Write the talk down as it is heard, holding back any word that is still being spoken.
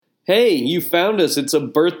Hey, you found us. It's a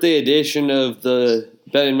birthday edition of the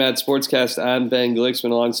Ben and Matt Sportscast. I'm Ben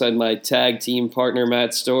Glicksman alongside my tag team partner,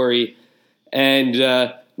 Matt Story. And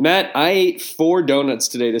Matt, I ate 4 donuts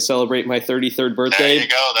today to celebrate my 33rd birthday. There you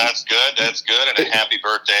go. That's good. That's good. And a happy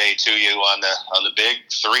birthday to you on the big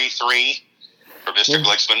 3-3 for Mr.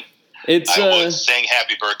 Glicksman. I would sing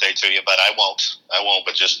happy birthday to you, but I won't.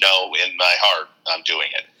 But just know in my heart I'm doing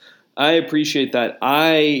it. I appreciate that.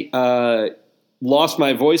 I lost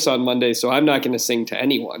my voice on Monday, so I'm not going to sing to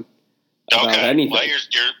anyone about anything. Well,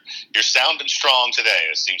 you're sounding strong today.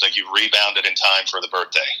 It seems like you've rebounded in time for the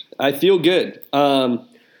birthday. I feel good.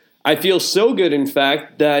 I feel so good, in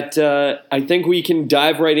fact, that I think we can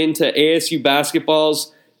dive right into ASU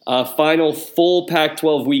basketball's final full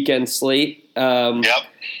Pac-12 weekend slate. Yep.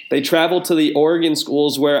 They travel to the Oregon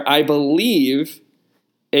schools where I believe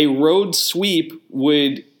a road sweep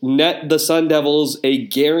would net the Sun Devils a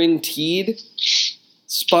guaranteed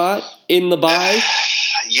spot in the bye.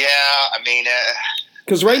 Yeah, I mean...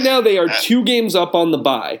 Because right now they are 2 games up on the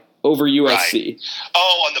bye over USC. Right.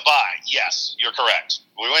 Oh, on the bye. Yes, you're correct.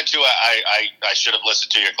 We went to I should have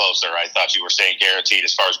listened to you closer. I thought you were saying guaranteed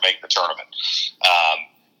as far as making the tournament.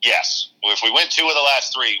 Yes. If we win 2 of the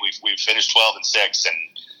last 3, we've finished 12-6,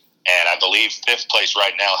 and I believe 5th place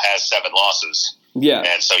right now has 7 losses. Yeah.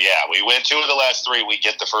 And so, we win 2 of the last 3. We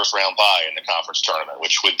get the first round bye in the conference tournament,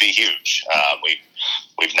 which would be huge.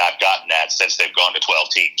 We've not gotten that since they've gone to 12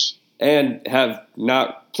 teams. And have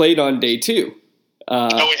not played on day 2. No,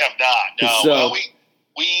 we have not. No. So, well,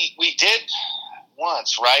 we did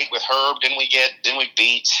once, right? With Herb, didn't we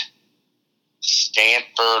beat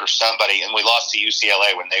Stanford or somebody, and we lost to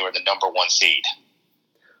UCLA when they were the number 1 seed.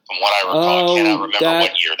 From what I recall, I cannot remember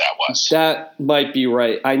what year that was. That might be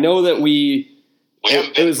right. I know that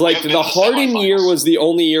it was like the Harden year was the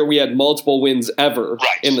only year we had multiple wins ever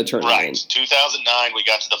in the tournament. Right. 2009, we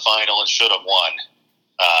got to the final and should have won.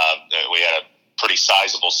 We had a pretty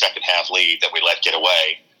sizable second half lead that we let get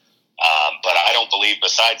away. But I don't believe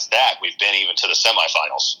besides that we've been even to the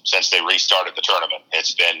semifinals since they restarted the tournament.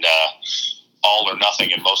 It's been all or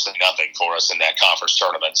nothing and mostly nothing for us in that conference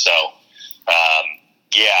tournament. So,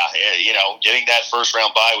 getting that first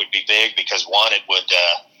round bye would be big because, one, it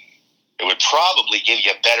would probably give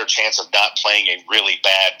you a better chance of not playing a really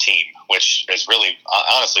bad team, which is really,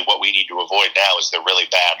 honestly, what we need to avoid now is the really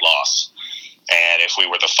bad loss. And if we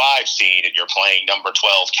were the 5 seed and you're playing number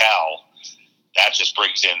 12 Cal, that just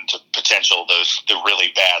brings into potential the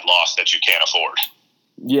really bad loss that you can't afford.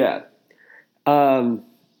 Yeah. The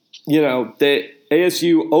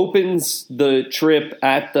ASU opens the trip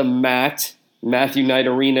at the Matthew Knight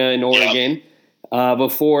Arena in Oregon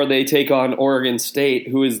before they take on Oregon State,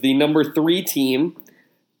 who is the number 3 team.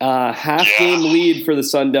 Half-game lead for the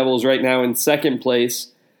Sun Devils right now in second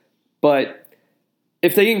place. But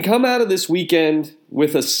if they can come out of this weekend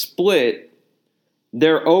with a split,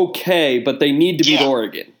 they're okay, but they need to beat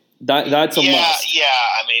Oregon. That's a must. Yeah.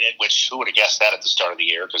 I mean, which who would have guessed that at the start of the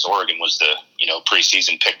year? Because Oregon was the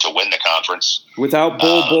preseason pick to win the conference. Without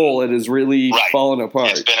Bull, it has really fallen apart.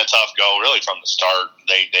 It's been a tough go, really, from the start.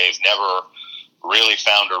 They've never really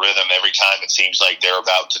found a rhythm. Every time it seems like they're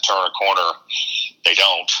about to turn a corner, they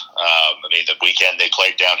don't. The weekend they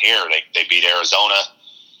played down here, they beat Arizona.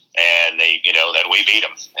 And then we beat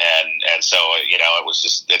them, and so it was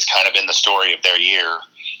just it's kind of been the story of their year,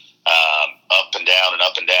 up and down and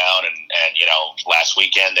up and down, and last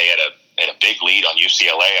weekend they had a big lead on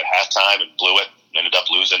UCLA at halftime and blew it, and ended up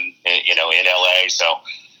losing in LA. So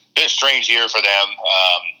been a strange year for them.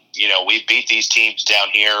 We beat these teams down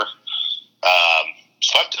here,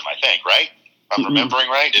 swept them, I think, right? If I'm remembering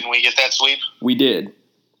right, didn't we get that sweep? We did.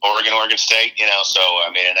 Oregon State, so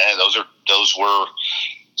I mean, and those were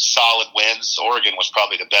solid wins. Oregon was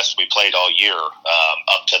probably the best we played all year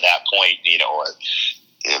up to that point,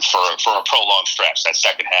 for a prolonged stretch. That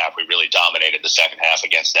second half, we really dominated the second half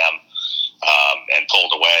against them and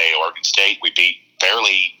pulled away. Oregon State, we beat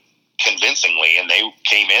fairly convincingly, and they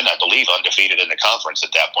came in, I believe, undefeated in the conference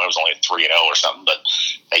at that point. It was only 3-0 or something, but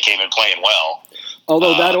they came in playing well.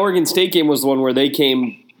 Although that Oregon State game was the one where they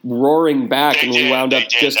came roaring back and we wound up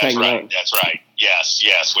just hanging on. That's right. Yes.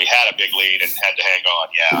 We had a big lead and had to hang on.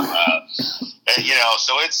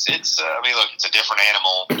 So it's. Look, it's a different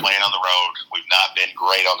animal playing on the road. We've not been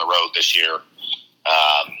great on the road this year,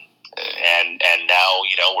 and now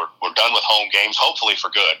we're done with home games. Hopefully for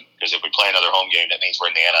good, because if we play another home game, that means we're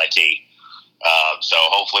in the NIT. So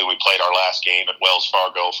hopefully we played our last game at Wells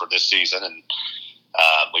Fargo for this season, and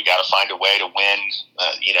we got to find a way to win.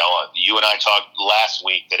 You and I talked last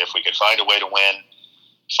week that if we could find a way to win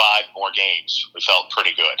 5 more games, we felt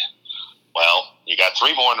pretty good. Well, you got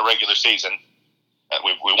 3 more in the regular season.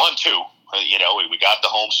 We won two. We got the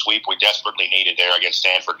home sweep we desperately needed there against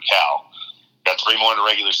Stanford and Cal. Got 3 more in the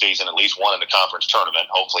regular season, at least 1 in the conference tournament,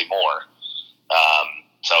 hopefully more.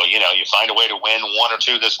 So, you find a way to win 1 or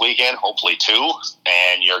 2 this weekend, hopefully 2,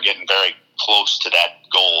 and you're getting very close to that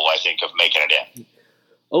goal, I think, of making it in.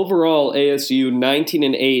 Overall, ASU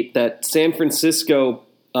 19-8. That San Francisco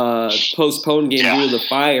postponed game due to the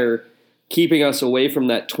fire, keeping us away from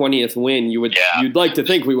that 20th win. You'd like to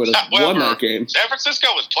think we would have won that game. San Francisco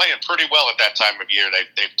was playing pretty well at that time of year.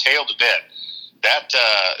 They've tailed a bit.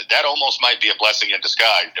 That almost might be a blessing in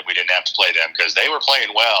disguise that we didn't have to play them, because they were playing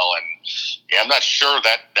well, and I'm not sure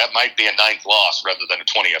that might be a 9th loss rather than a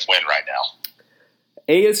 20th win right now.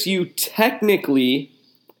 ASU technically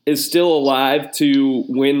is still alive to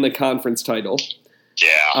win the conference title.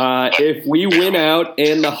 Yeah. If we win out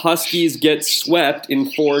and the Huskies get swept in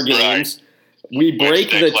 4 games, we break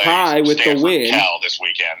the tie with the win. Cal this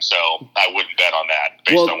weekend, so I wouldn't bet on that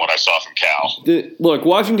based on what I saw from Cal. Look,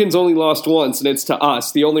 Washington's only lost once, and it's to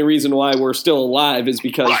us. The only reason why we're still alive is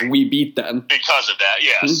because we beat them. Because of that,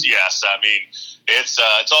 yes, yes. I mean, it's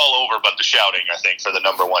all over but the shouting, I think, for the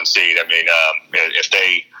number 1 seed. I mean,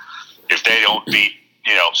 if they don't beat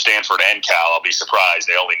Stanford and Cal, I'll be surprised.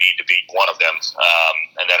 They only need to beat one of them,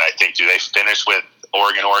 and then I think, do they finish with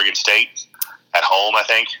Oregon State at home? I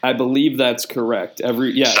think. I believe that's correct.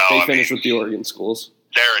 They finish with the Oregon schools.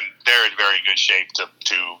 They're in very good shape to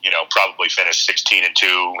probably finish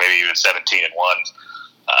 16-2, maybe even 17-1,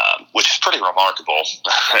 which is pretty remarkable.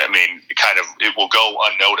 I mean, it will go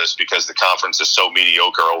unnoticed because the conference is so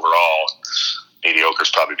mediocre overall. Mediocre is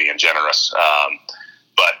probably being generous,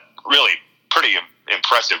 but really pretty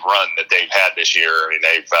impressive run that they've had this year. I mean,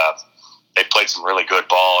 they've played some really good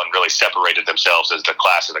ball and really separated themselves as the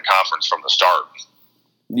class of the conference from the start.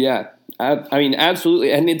 Yeah, I mean,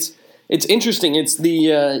 absolutely. And it's interesting. It's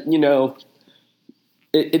the,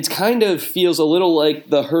 it kind of feels a little like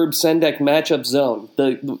the Herb Sendek matchup zone.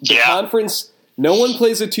 The conference, no one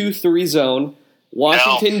plays a 2-3 zone.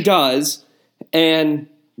 Washington does, and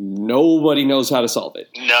nobody knows how to solve it.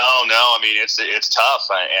 No. I mean, it's tough,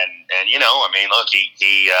 and look,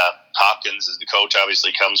 he Hopkins as the coach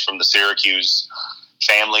obviously comes from the Syracuse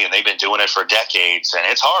family, and they've been doing it for decades, and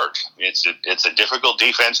it's hard. It's a difficult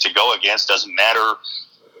defense to go against. Doesn't matter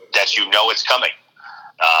that it's coming.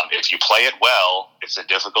 If you play it well, it's a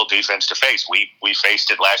difficult defense to face. We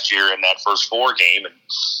faced it last year in that first 4 game, and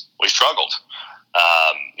we struggled.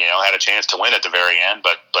 Had a chance to win at the very end,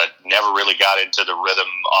 but never really got into the rhythm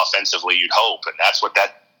offensively you'd hope, and that's what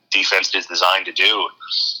that defense is designed to do.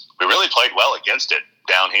 We really played well against it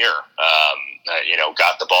down here.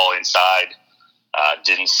 Got the ball inside,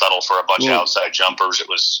 didn't settle for a bunch of outside jumpers. It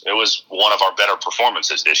was one of our better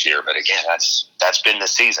performances this year, but again, that's been the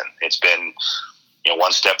season. It's been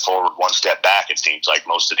one step forward, one step back, it seems like,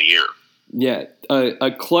 most of the year. Yeah,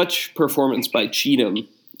 a clutch performance by Cheatham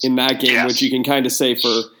in that game, which you can kind of say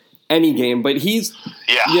for any game, but he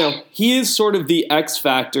is sort of the X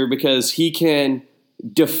factor because he can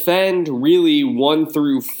defend really 1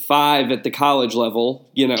 through 5 at the college level.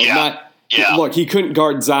 Look, he couldn't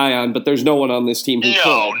guard Zion, but there's no one on this team who could.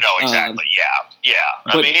 No, exactly.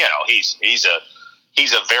 I mean, he's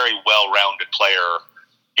a very well-rounded player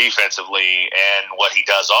defensively, and what he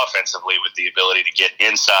does offensively with the ability to get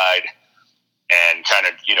inside and kind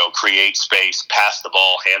of, create space, pass the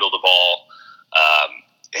ball, handle the ball.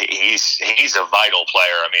 He's a vital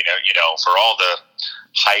player. I mean, for all the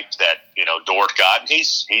hype that, Dort got,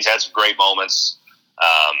 he's had some great moments.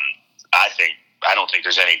 I don't think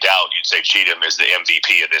there's any doubt you'd say Cheatham is the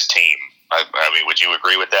MVP of this team. I mean, would you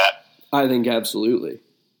agree with that? I think absolutely.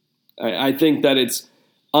 I think that it's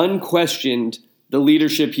unquestioned the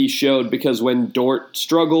leadership he showed, because when Dort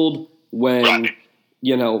struggled, when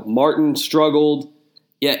Martin struggled,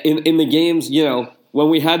 in the games, when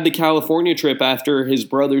we had the California trip after his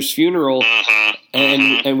brother's funeral,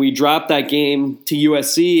 and we dropped that game to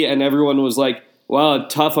USC, and everyone was like, wow, a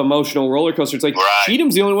tough emotional roller coaster. It's like,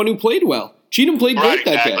 Cheatham's the only one who played well. Cheatham played great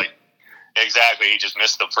that day. Exactly. He just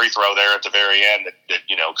missed the free throw there at the very end that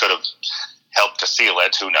could have helped to seal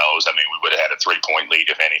it. Who knows? I mean, we would have had a 3-point lead,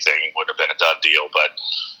 if anything. It would have been a done deal. But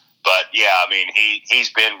yeah, I mean, he's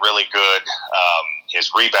been really good.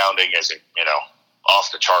 His rebounding is,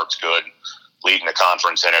 off the charts good, leading the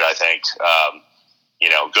conference in it, I think.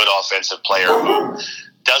 Good offensive player who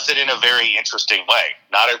does it in a very interesting way.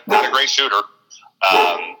 Not a great shooter,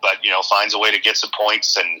 but, finds a way to get some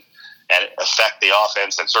points and affect the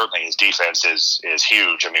offense, and certainly his defense is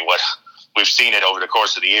huge. I mean, what we've seen it over the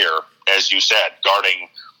course of the year, as you said, guarding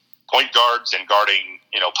point guards and guarding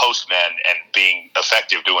postmen and being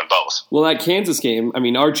effective doing both. Well, that Kansas game, I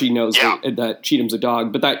mean, Archie knows that Cheatham's a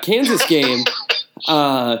dog, but that Kansas game,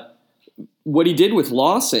 what he did with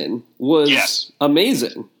Lawson was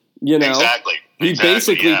amazing. Exactly. He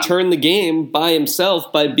basically turned the game by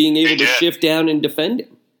himself by being able to shift down and defend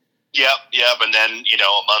him. Yep. And then,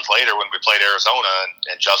 a month later when we played Arizona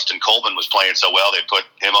and Justin Coleman was playing so well, they put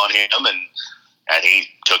him on him and he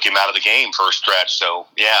took him out of the game for a stretch. So,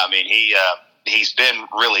 I mean, he's been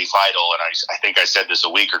really vital. And I think I said this a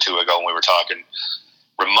week or two ago when we were talking,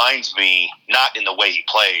 reminds me, not in the way he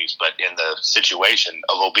plays, but in the situation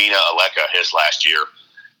of Obina Aleka his last year,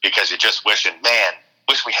 because you're just wish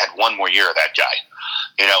we had one more year of that guy.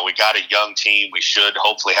 We got a young team. We should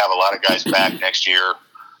hopefully have a lot of guys back next year.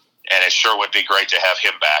 And it sure would be great to have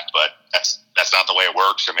him back, but that's not the way it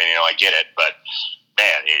works. I mean, I get it, but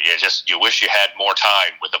man, you wish you had more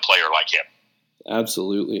time with a player like him.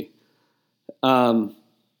 Absolutely. So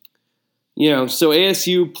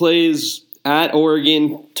ASU plays at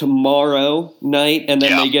Oregon tomorrow night, and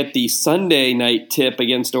then they get the Sunday night tip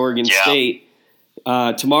against Oregon State.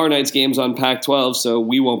 Tomorrow night's game's on Pac-12, so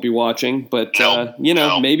we won't be watching. But,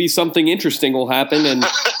 maybe something interesting will happen, and,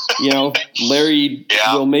 Larry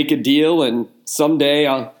will make a deal, and someday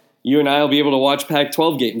you and I will be able to watch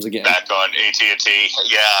Pac-12 games again. Back on AT&T.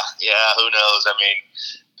 Yeah, who knows? I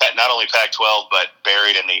mean, not only Pac-12, but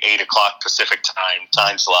buried in the 8 o'clock Pacific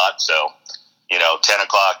time slot. So, 10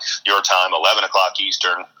 o'clock your time, 11 o'clock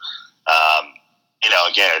Eastern.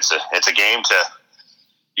 Again, it's a game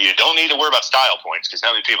you don't need to worry about style points because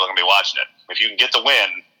not many people are going to be watching it. If you can get the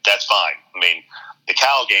win, that's fine. I mean, the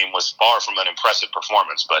Cal game was far from an impressive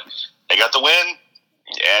performance, but they got the win,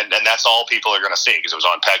 and that's all people are going to see because it was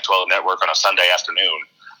on Pac-12 Network on a Sunday afternoon.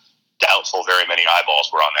 Doubtful very many eyeballs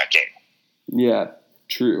were on that game. Yeah,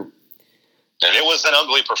 true. And it was an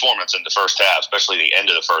ugly performance in the first half, especially the end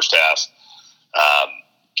of the first half.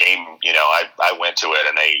 Game, I went to it,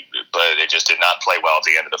 but it just did not play well at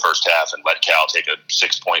the end of the first half and let Cal take a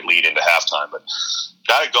 6-point lead into halftime. But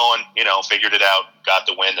got it going, figured it out, got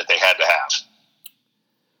the win that they had to have.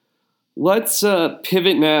 Let's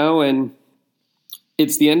pivot now, and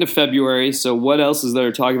it's the end of February, so what else is there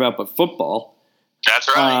to talk about but football? That's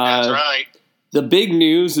right. The big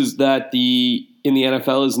news is that in the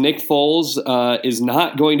NFL is Nick Foles is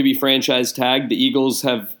not going to be franchise tagged. The Eagles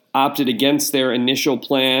have opted against their initial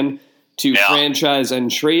plan to franchise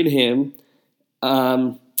and trade him.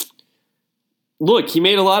 Look, he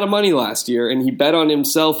made a lot of money last year, and he bet on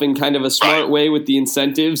himself in kind of a smart way with the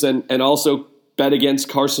incentives and also bet against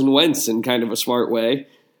Carson Wentz in kind of a smart way.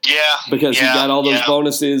 Yeah. Because he got all those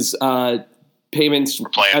bonuses, payments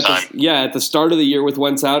at the start of the year with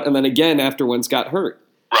Wentz out, and then again after Wentz got hurt.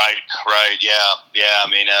 Right. Yeah. I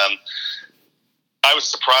mean, I was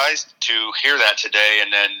surprised to hear that today,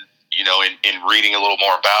 and then, in reading a little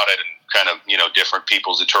more about it and kind of, different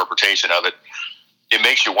people's interpretation of it, it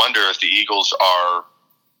makes you wonder if the Eagles are,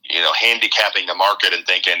 handicapping the market and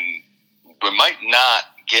thinking we might not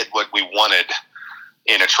get what we wanted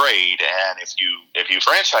in a trade, and if you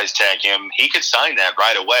franchise tag him, he could sign that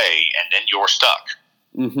right away, and then you're stuck.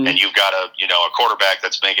 Mm-hmm. And you've got a quarterback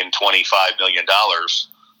that's making $25 million.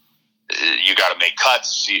 You got to make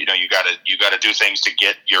cuts. You got to do things to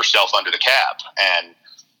get yourself under the cap. And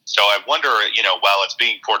so I wonder, while it's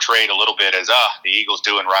being portrayed a little bit as the Eagles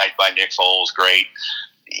doing right by Nick Foles, great.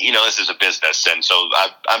 This is a business, and so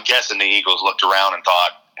I'm guessing the Eagles looked around and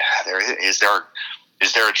thought, is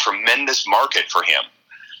there a tremendous market for him?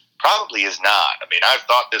 Probably is not. I mean, I've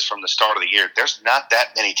thought this from the start of the year. There's not that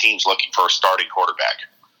many teams looking for a starting quarterback.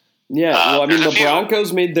 Yeah, the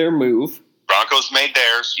Broncos made their move. Broncos made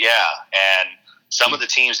theirs, and some of the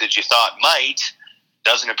teams that you thought might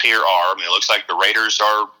doesn't appear are. I mean, it looks like the Raiders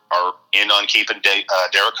are in on keeping Derek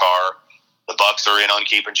Carr. The Bucs are in on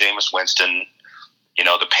keeping Jameis Winston.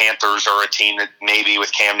 The Panthers are a team that maybe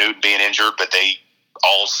with Cam Newton being injured, but they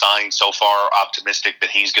all signed so far optimistic that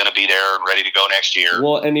he's going to be there and ready to go next year.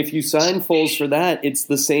 Well, and if you sign Foles for that, it's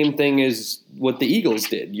the same thing as what the Eagles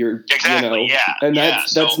did. And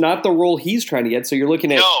that's not the role he's trying to get. So you're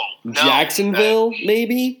looking at Jacksonville,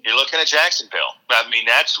 maybe? You're looking at Jacksonville. I mean,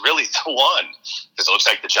 that's really the one. Because it looks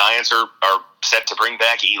like the Giants are set to bring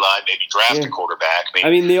back Eli, maybe draft a quarterback.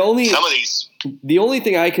 The only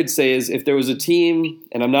thing I could say is if there was a team,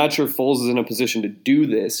 and I'm not sure Foles is in a position to do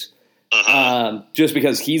this, just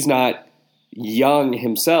because he's not young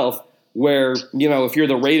himself, where, if you're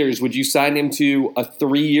the Raiders, would you sign him to a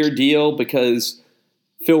 3-year deal because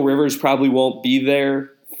Phil Rivers probably won't be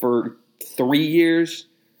there for 3 years?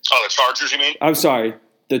 Oh, the Chargers, you mean? I'm sorry,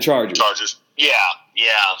 the Chargers. Yeah.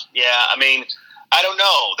 I mean, I don't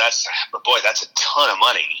know. That's a ton of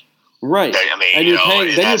money. Right. I mean, and you're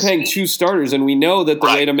paying two starters, and we know that the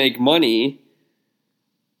way to make money,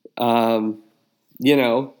 the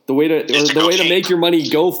way to make your money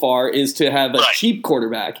go far is to have a cheap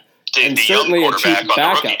quarterback, and certainly a cheap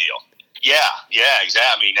backup. Yeah, exactly.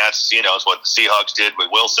 I mean, that's it's what the Seahawks did with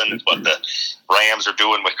Wilson. It's what the Rams are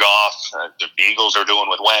doing with Goff. The Eagles are doing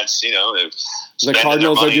with Wentz. The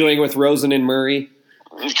Cardinals are doing with Rosen and Murray.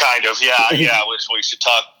 Kind of, yeah. We should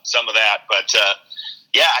talk some of that, but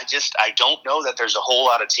I don't know that there's a whole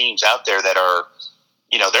lot of teams out there that are,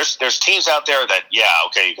 there's teams out there that, you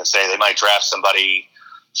can say they might draft somebody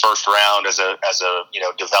first round as a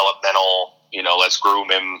developmental. Let's groom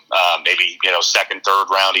him, maybe, second, third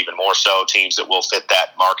round, even more so, teams that will fit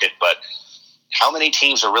that market. But how many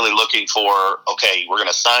teams are really looking for, okay, we're going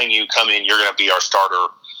to sign you, come in, you're going to be our starter,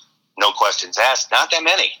 no questions asked? Not that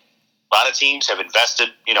many. A lot of teams have invested,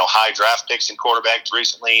 high draft picks in quarterbacks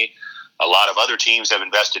recently. A lot of other teams have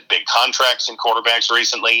invested big contracts in quarterbacks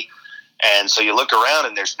recently. And so you look around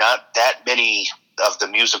and there's not that many of the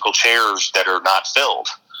musical chairs that are not filled.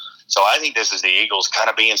 So I think this is the Eagles kind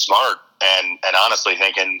of being smart and honestly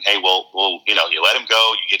thinking, hey, we'll you let him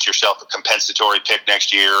go. You get yourself a compensatory pick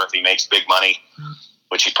next year if he makes big money,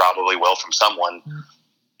 which he probably will from someone.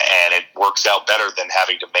 And it works out better than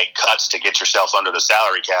having to make cuts to get yourself under the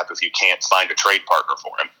salary cap if you can't find a trade partner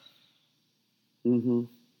for him. Mm-hmm.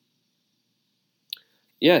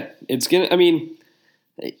 Yeah,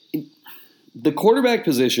 the quarterback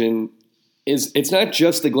position it's not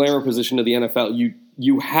just the glamour position of the NFL.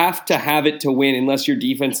 You have to have it to win unless your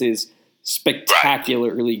defense is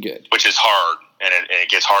spectacularly good. Which is hard, and it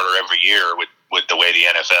gets harder every year with the way the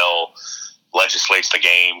NFL legislates the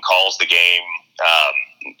game, calls the game.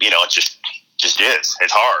 It just is.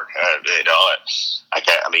 It's hard.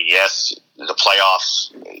 Yes, the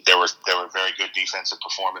playoffs, there were very good defensive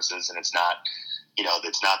performances, and it's not,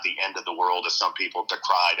 it's not the end of the world as some people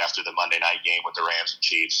decried after the Monday night game with the Rams and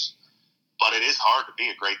Chiefs. But it is hard to be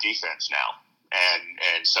a great defense now.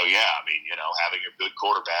 And so, having a good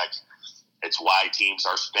quarterback, it's why teams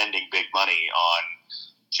are spending big money on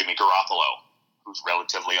Jimmy Garoppolo, who's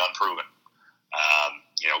relatively unproven.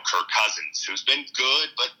 Kirk Cousins, who's been good,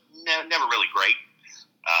 but never really great,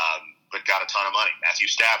 but got a ton of money. Matthew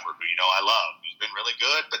Stafford, who I love, who's been really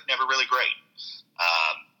good, but never really great.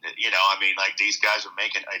 These guys are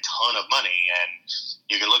making a ton of money, and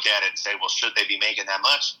you can look at it and say, well, should they be making that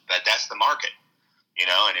much? That's the market,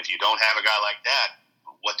 and if you don't have a guy like that,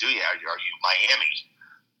 what do you have? Are you Miami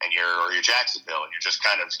or you're Jacksonville, and you're just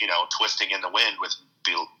kind of, twisting in the wind with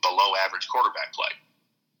below average quarterback play?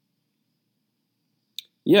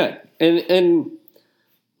 Yeah, and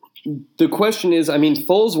the question is,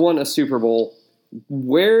 Foles won a Super Bowl.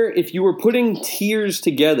 If you were putting tiers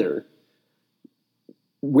together,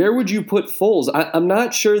 where would you put Foles? I'm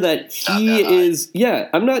not sure that he is. Yeah,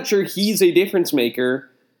 I'm not sure he's a difference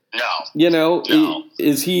maker. No.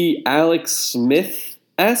 Is he Alex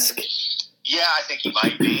Smith-esque? Yeah, I think he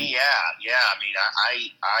might be. Yeah.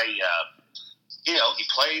 He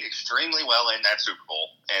played extremely well in that Super Bowl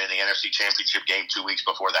and in the NFC Championship game 2 weeks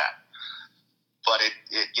before that. But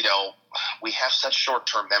we have such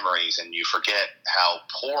short-term memories, and you forget how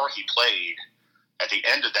poor he played at the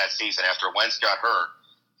end of that season after Wentz got hurt.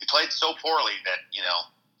 He played so poorly that,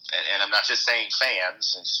 and I'm not just saying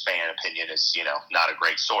fans, his fan opinion is, not a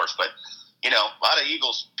great source, but, a lot of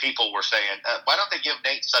Eagles people were saying, why don't they give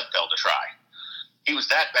Nate Sudfeld a try? He was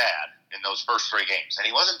that bad in those first three games, and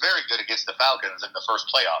he wasn't very good against the Falcons in the first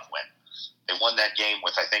playoff win. They won that game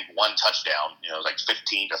with, I think, one touchdown,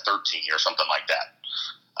 15-13 or something like that.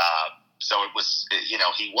 So it was,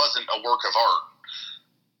 he wasn't a work of art.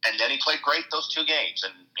 And then he played great those two games,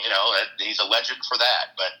 and, he's a legend for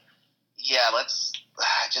that. But,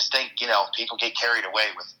 I just think, people get carried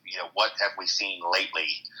away with, what have we seen lately?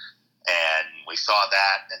 And we saw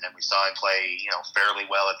that, and then we saw him play, fairly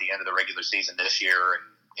well at the end of the regular season this year. And,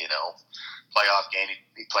 playoff game,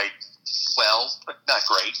 he played well, but not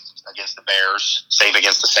great against the Bears, save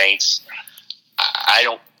against the Saints. I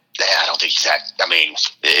don't think he's that.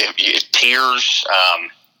 Tiers,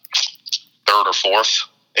 third or fourth,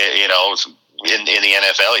 in the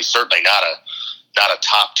NFL, he's certainly not a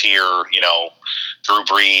top tier, Drew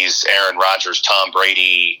Brees, Aaron Rodgers, Tom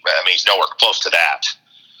Brady. He's nowhere close to that.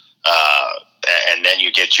 And then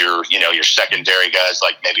you get your secondary guys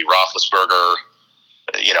like maybe Roethlisberger,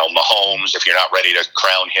 Mahomes. If you're not ready to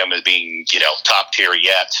crown him as being, top tier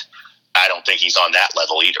yet, I don't think he's on that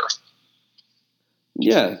level either.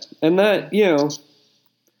 Yeah, and that,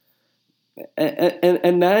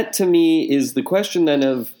 and that to me is the question then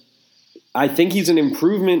of, I think he's an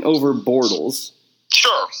improvement over Bortles.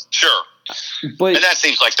 Sure. But And that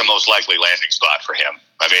seems like the most likely landing spot for him.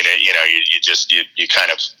 I mean, you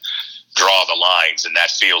kind of draw the lines, and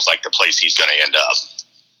that feels like the place he's going to end up.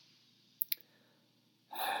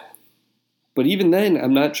 But even then,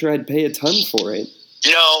 I'm not sure I'd pay a ton for it.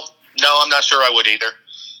 No, I'm not sure I would either.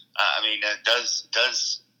 I mean,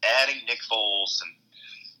 does adding Nick Foles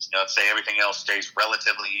and say everything else stays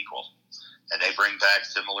relatively equal, and they bring back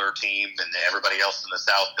similar team, and everybody else in the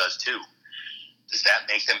South does too. Does that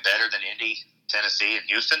make them better than Indy, Tennessee, and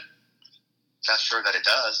Houston? Not sure that it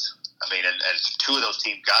does. I mean, and two of those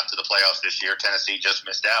teams got to the playoffs this year. Tennessee just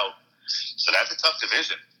missed out. So that's a tough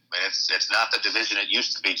division. I mean, it's not the division it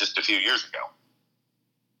used to be just a few years ago.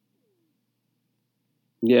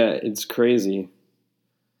 Yeah, it's crazy.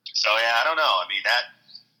 So, yeah, I don't know. I mean,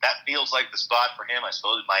 that feels like the spot for him. I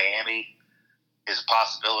suppose Miami is a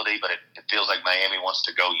possibility, but it feels like Miami wants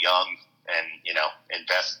to go young and,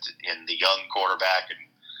 invest in the young quarterback and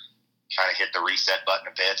kind of hit the reset button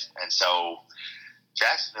a bit. And so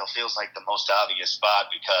Jacksonville feels like the most obvious spot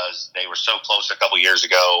because they were so close a couple years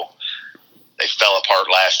ago. They fell apart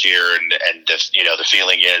last year, and the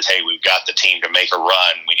feeling is, hey, we've got the team to make a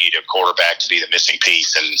run. We need a quarterback to be the missing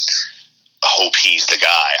piece, and I hope he's the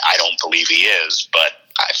guy. I don't believe he is, but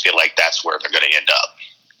I feel like that's where they're going to end up.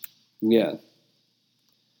 Yeah.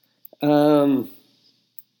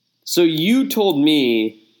 So you told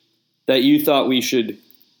me that you thought we should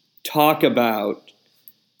talk about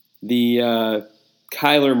the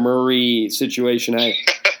Kyler Murray situation.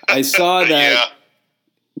 I saw that Yeah.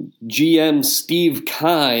 GM Steve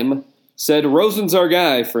Keim said Rosen's our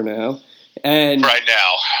guy for now. And Right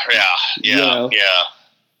now, yeah.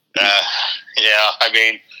 I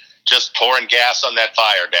mean, just pouring gas on that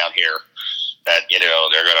fire down here. That they're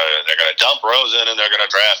gonna dump Rosen and they're gonna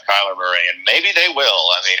draft Kyler Murray, and maybe they will.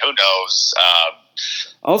 I mean, who knows?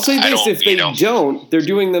 I'll say this: if they don't, they're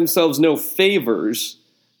doing themselves no favors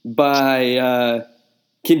by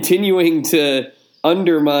continuing to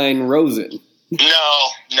undermine Rosen. No.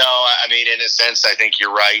 I mean, in a sense, I think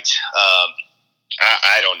you're right.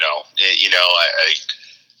 I don't know.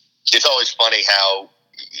 It's always funny how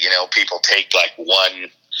people take like one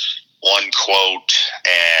quote,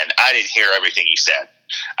 and I didn't hear everything he said.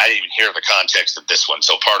 I didn't even hear the context of this one.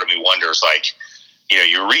 So part of me wonders, like,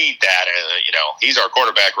 you read that, and he's our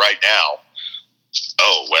quarterback right now.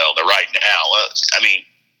 Oh well, the right now. I mean,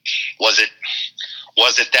 was it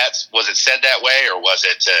said that way, or was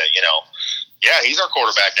it yeah, he's our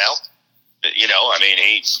quarterback now? I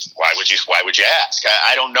mean, why would you ask?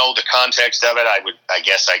 I don't know the context of it. I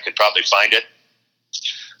guess I could probably find it.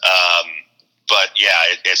 But yeah,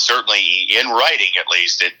 it certainly, in writing at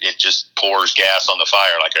least, it just pours gas on the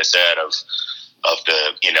fire, like I said, of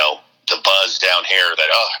the the buzz down here that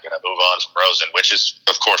I'm going to move on from Rosen, which is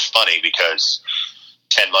of course funny because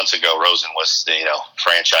 10 months ago Rosen was the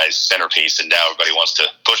franchise centerpiece, and now everybody wants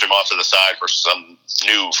to push him off to the side for some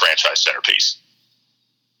new franchise centerpiece.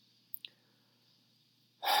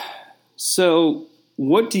 So,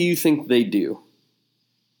 what do you think they do?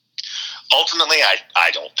 Ultimately,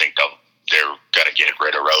 I don't think they're going to get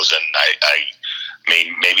rid of Rosen. I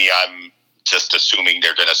mean, maybe I'm just assuming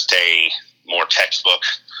they're going to stay more textbook,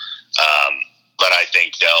 but I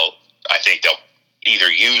think they'll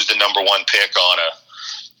either use the number one pick on a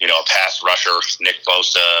pass rusher, Nick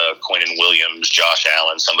Bosa, Quinnen Williams, Josh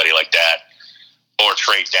Allen, somebody like that, or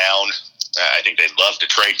trade down. I think they'd love to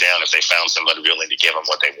trade down if they found somebody willing to give them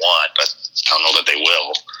what they want, but I don't know that they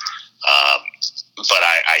will. But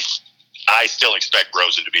I still expect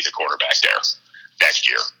Rosen to be the quarterback there next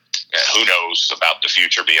year. Who knows about the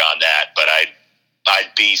future beyond that, but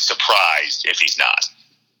I'd be surprised if he's not.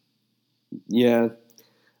 Yeah,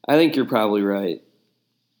 I think you're probably right.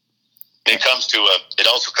 It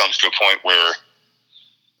also comes to a point where,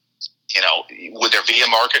 would there be a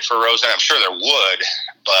market for Rosen? I'm sure there would,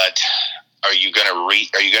 but are you going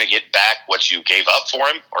to get back what you gave up for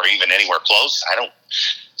him, or even anywhere close? I don't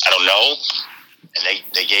know. And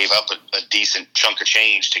they gave up a decent chunk of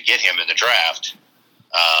change to get him in the draft.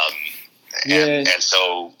 And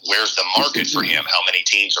so where's the market for him? How many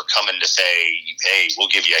teams are coming to say, hey, we'll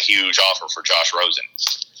give you a huge offer for Josh Rosen?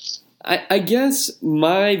 I guess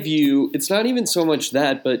my view, it's not even so much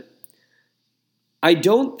that, but I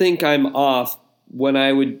don't think I'm off when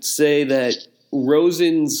I would say that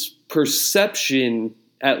Rosen's perception,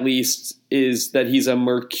 at least, is that he's a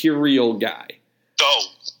mercurial guy. Oh,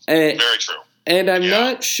 very true. And I'm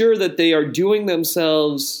not sure that they are doing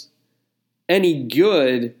themselves any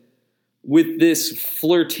good with this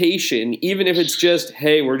flirtation, even if it's just,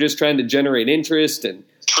 hey, we're just trying to generate interest and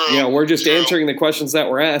we're just answering the questions that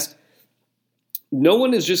were asked. No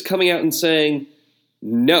one is just coming out and saying,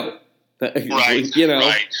 no. Right, You know,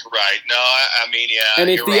 right. No, I mean, yeah. And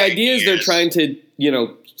if you're the right, idea is they're trying to,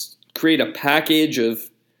 create a package of,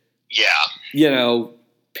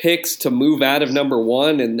 picks to move out of number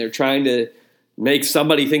one, and they're trying to make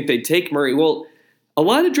somebody think they'd take Murray. Well, a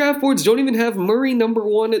lot of draft boards don't even have Murray number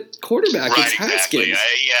one at quarterback. Right, it's exactly. Haskins.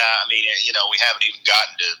 I mean, we haven't even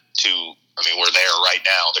gotten to. I mean, we're there right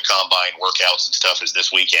now. The combine workouts and stuff is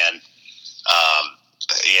this weekend.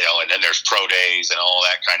 And then there's pro days and all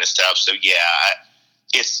that kind of stuff. So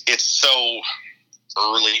it's so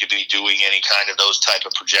early to be doing any kind of those type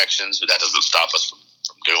of projections, but that doesn't stop us from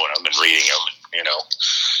doing them and reading them.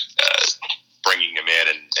 Bringing them in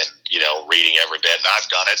and reading every bit. And I've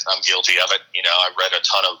done it. I'm guilty of it. I've read a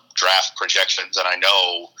ton of draft projections, and I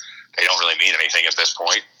know they don't really mean anything at this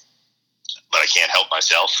point, but I can't help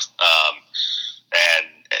myself.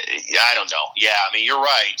 I don't know. Yeah, I mean, you're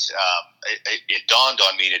right. It dawned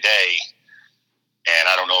on me today, and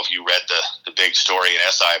I don't know if you read the big story in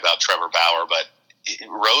SI about Trevor Bauer, but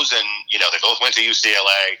Rosen, they both went to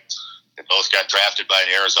UCLA. They both got drafted by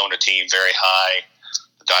an Arizona team very high.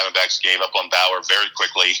 The Diamondbacks gave up on Bauer very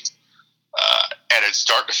quickly, and it's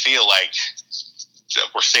starting to feel like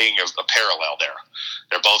we're seeing a parallel there.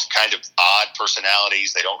 They're both kind of odd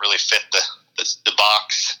personalities. They don't really fit the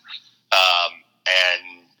box.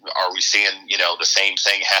 And are we seeing the same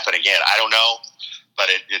thing happen again? I don't know, but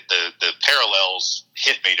the parallels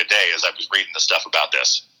hit me today as I was reading the stuff about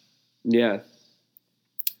this. Yeah,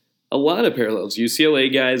 a lot of parallels.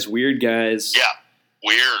 UCLA guys, weird guys. Yeah.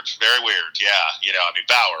 Weird, very weird. Yeah,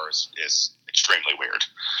 Bauer is extremely weird.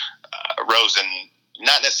 Rosen,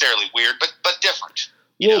 not necessarily weird, but different.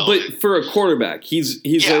 But for a quarterback, he's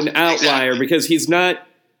an outlier because he's not.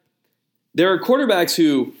 There are quarterbacks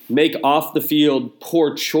who make off the field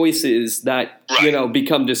poor choices that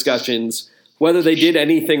become discussions. Whether they did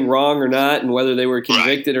anything wrong or not, and whether they were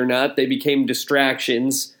convicted or not, they became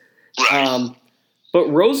distractions. Right. But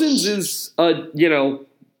Rosen's is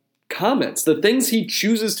comments. The things he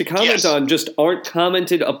chooses to comment on just aren't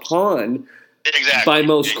commented upon by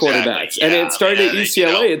most quarterbacks. Yeah, and it started at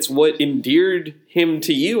UCLA. It's what endeared him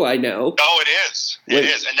to you, I know. Oh, it is. It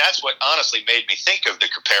is. And that's what honestly made me think of the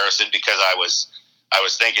comparison, because I was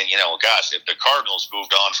thinking, gosh, if the Cardinals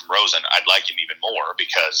moved on from Rosen, I'd like him even more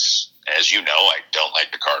because, as you know, I don't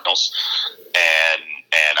like the Cardinals.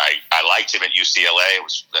 And I liked him at UCLA.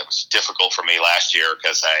 That was difficult for me last year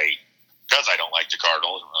because I don't like the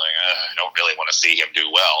Cardinals. I don't really want to see him do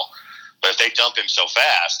well. But if they dump him so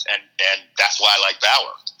fast, and that's why I like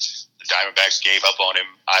Bauer. The Diamondbacks gave up on him,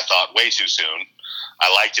 I thought, way too soon.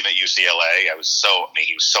 I liked him at UCLA. He was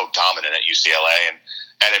so dominant at UCLA,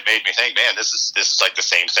 and it made me think, man, this is like the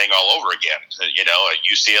same thing all over again. A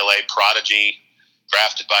UCLA prodigy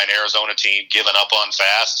drafted by an Arizona team, given up on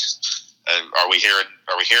fast. Are we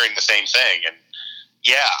hearing the same thing? And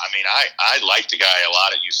yeah, I liked the guy a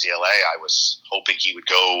lot at UCLA. I was hoping he would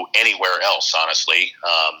go anywhere else, honestly,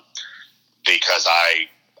 because I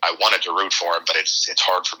wanted to root for him, but it's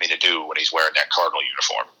hard for me to do when he's wearing that Cardinal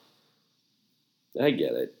uniform. I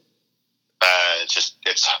get it.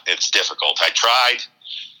 It's difficult. I tried,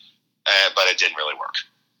 but it didn't really work.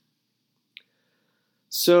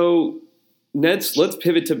 So, Nets, let's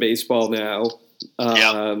pivot to baseball now.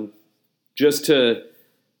 Just to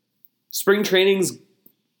spring training's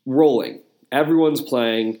rolling. Everyone's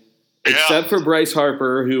playing, except for Bryce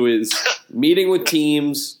Harper, who is meeting with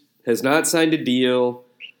teams, has not signed a deal.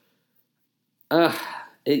 Every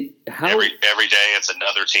day it's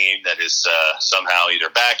another team that is somehow either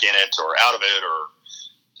back in it or out of it. Or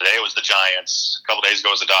today it was the Giants. A couple days ago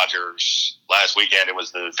it was the Dodgers. Last weekend it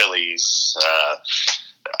was the Phillies.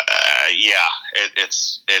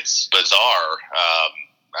 It's bizarre.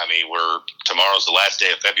 Tomorrow's the last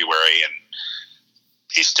day of February, and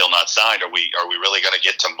he's still not signed. Are we really going to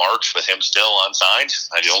get to March with him still unsigned?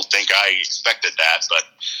 I don't think I expected that, but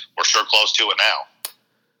we're sure close to it now.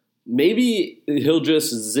 Maybe he'll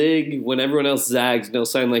just zig when everyone else zags, and he'll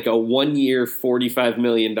sign like a 1-year, $45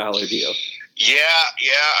 million deal. Yeah.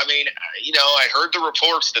 I heard the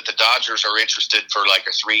reports that the Dodgers are interested for like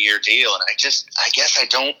a 3-year deal, and I guess I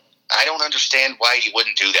don't understand why he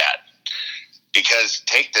wouldn't do that. Because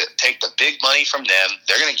take the big money from them.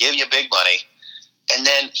 They're going to give you big money. And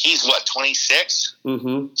then he's, 26?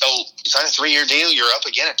 Mm-hmm. So you sign a 3-year deal, you're up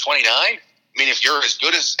again at 29? If you're as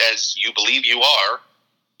good as you believe you are,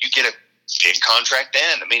 you get a big contract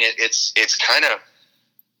then. It's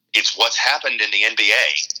what's happened in the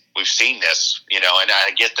NBA. We've seen this, and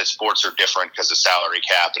I get that sports are different because of salary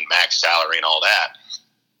cap and max salary and all that.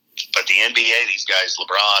 But the NBA, these guys,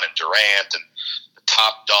 LeBron and Durant and the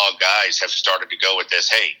top dog guys have started to go with this,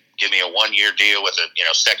 hey, give me a 1-year deal with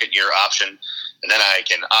a second-year option, and then I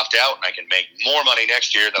can opt out and I can make more money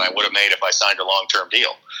next year than I would have made if I signed a long-term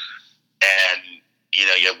deal. And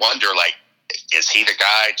you wonder, like, is he the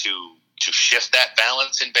guy to shift that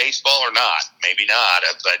balance in baseball or not? Maybe not.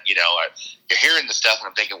 But you're hearing the stuff, and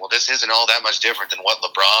I'm thinking, well, this isn't all that much different than what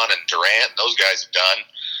LeBron and Durant and those guys have done,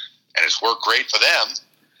 and it's worked great for them.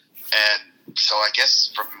 And so I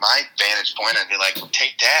guess from my vantage point, I'd be like,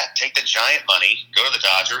 take the giant money, go to the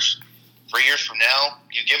Dodgers. 3 years from now,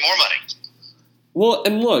 you get more money. Well,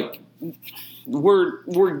 and look,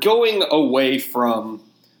 we're going away from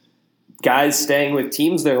guys staying with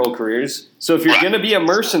teams their whole careers. So if you're going to be a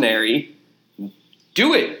mercenary,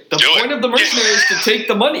 do it. The point of the mercenary is to take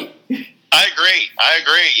the money. I agree.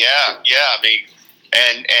 Yeah. I mean,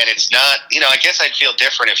 and it's not, I guess I'd feel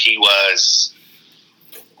different if he was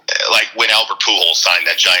like when Albert Pujols signed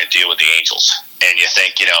that giant deal with the Angels. And you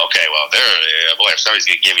think, okay, well, if somebody's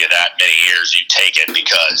going to give you that many years, you take it,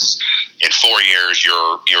 because in 4 years,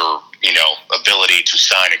 your ability to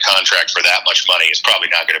sign a contract for that much money is probably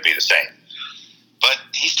not going to be the same. But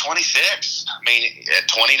he's 26. I mean, at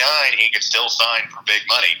 29, he could still sign for big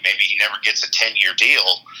money. Maybe he never gets a 10-year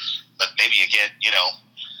deal, but maybe you get,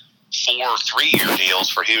 4 3-year deals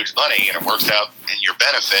for huge money, and it works out in your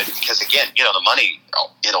benefit. Because, again, the money,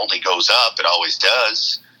 it only goes up. It always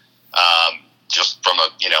does. Just from a,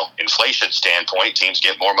 inflation standpoint, teams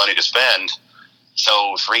get more money to spend.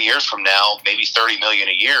 So 3 years from now, maybe $30 million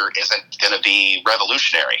a year isn't going to be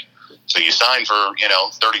revolutionary. So you sign for,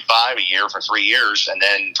 $35 a year for 3 years, and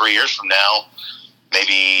then 3 years from now,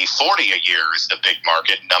 maybe $40 a year is the big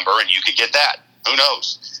market number, and you could get that. Who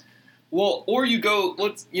knows? Well, or you go,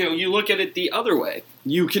 you look at it the other way.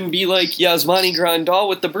 You can be like Yasmani Grandal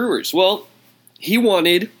with the Brewers. Well, he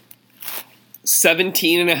wanted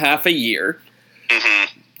 17.5 a year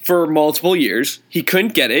for multiple years. He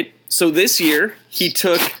couldn't get it. So this year, he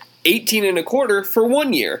took 18.25 for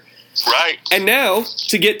 1 year. Right. And now,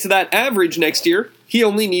 to get to that average next year, he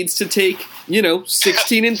only needs to take,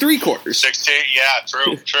 16.75. 16, yeah,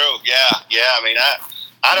 true, yeah. I mean,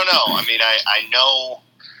 I don't know. I mean, I know,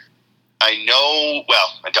 well,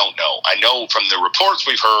 I don't know. I know from the reports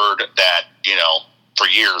we've heard that, for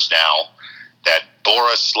years now, that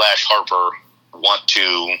Boras / Harper want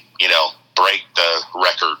to, break the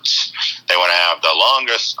records. They want to have the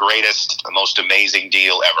longest, greatest, the most amazing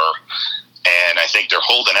deal ever. And I think they're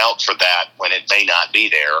holding out for that when it may not be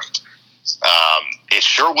there. It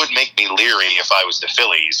sure would make me leery if I was the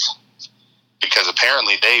Phillies, because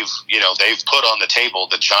apparently they've put on the table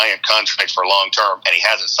the giant contract for long term, and he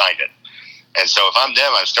hasn't signed it. And so if I'm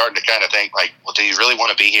them, I'm starting to kind of think, like, well, do you really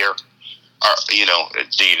want to be here? Or, do you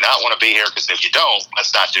not want to be here? Because if you don't,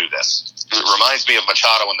 let's not do this. It reminds me of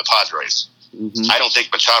Machado and the Padres. I don't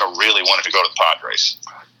think Machado really wanted to go to the Padres.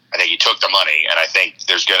 I think he took the money, and I think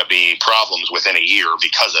there's going to be problems within a year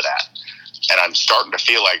because of that. And I'm starting to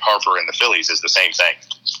feel like Harper and the Phillies is the same thing.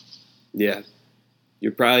 Yeah.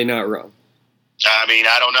 You're probably not wrong. I mean,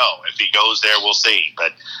 I don't know. If he goes there, we'll see.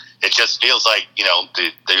 But it just feels like,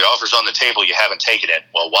 the offer's on the table, you haven't taken it.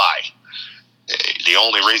 Well, why? The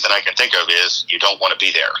only reason I can think of is you don't want to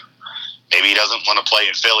be there. Maybe he doesn't want to play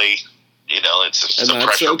in Philly. It's a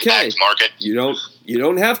pressure-packed market. You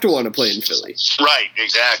don't have to want to play in Philly. Right,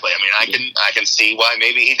 exactly. I mean, I can see why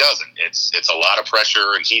maybe he doesn't. It's a lot of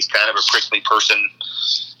pressure, and he's kind of a prickly person.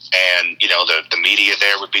 And the media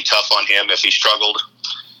there would be tough on him if he struggled.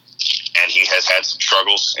 And he has had some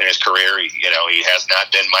struggles in his career. He has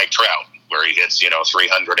not been Mike Trout, where he hits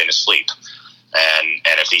 300 in his sleep. And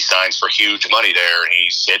if he signs for huge money there, and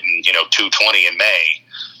he's hitting 220 in May,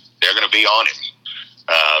 they're going to be on him.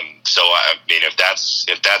 So I mean, if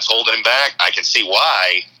that's holding him back, I can see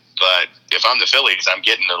why. But if I'm the Phillies, I'm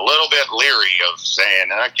getting a little bit leery of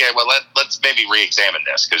saying, okay, well, let's maybe re-examine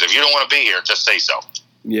this, because if you don't want to be here, just say so.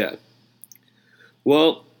 Yeah.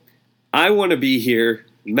 Well, I want to be here.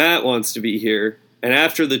 Matt wants to be here. And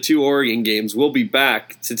after the 2 Oregon games, we'll be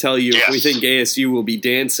back to tell you if we think ASU will be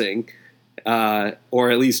dancing,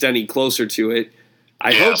 or at least any closer to it.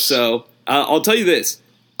 I hope so. I'll tell you this.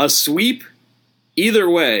 A sweep, either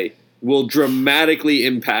way, will dramatically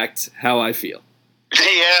impact how I feel.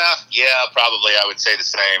 Yeah, probably. I would say the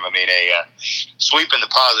same. I mean, a sweep in the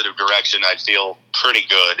positive direction, I'd feel pretty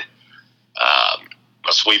good.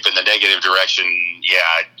 A sweep in the negative direction,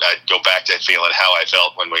 I'd go back to feeling how I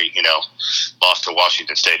felt when we, lost to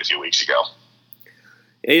Washington State a few weeks ago.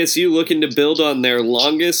 ASU looking to build on their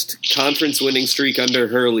longest conference winning streak under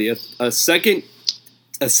Hurley. A second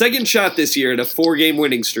shot this year at a 4-game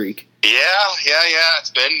winning streak. Yeah. It's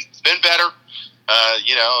been better.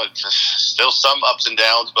 Still some ups and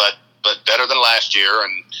downs, but but better than last year.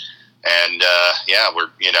 And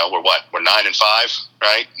we're what? We're 9-5,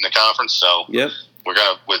 right, in the conference. So yep.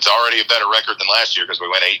 It's already a better record than last year because we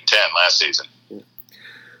went 8-10 last season.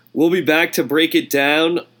 We'll be back to break it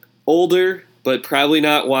down, older, but probably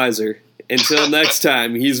not wiser. Until next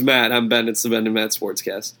time, he's Matt. I'm Ben. It's the Ben and Matt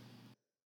Sportscast.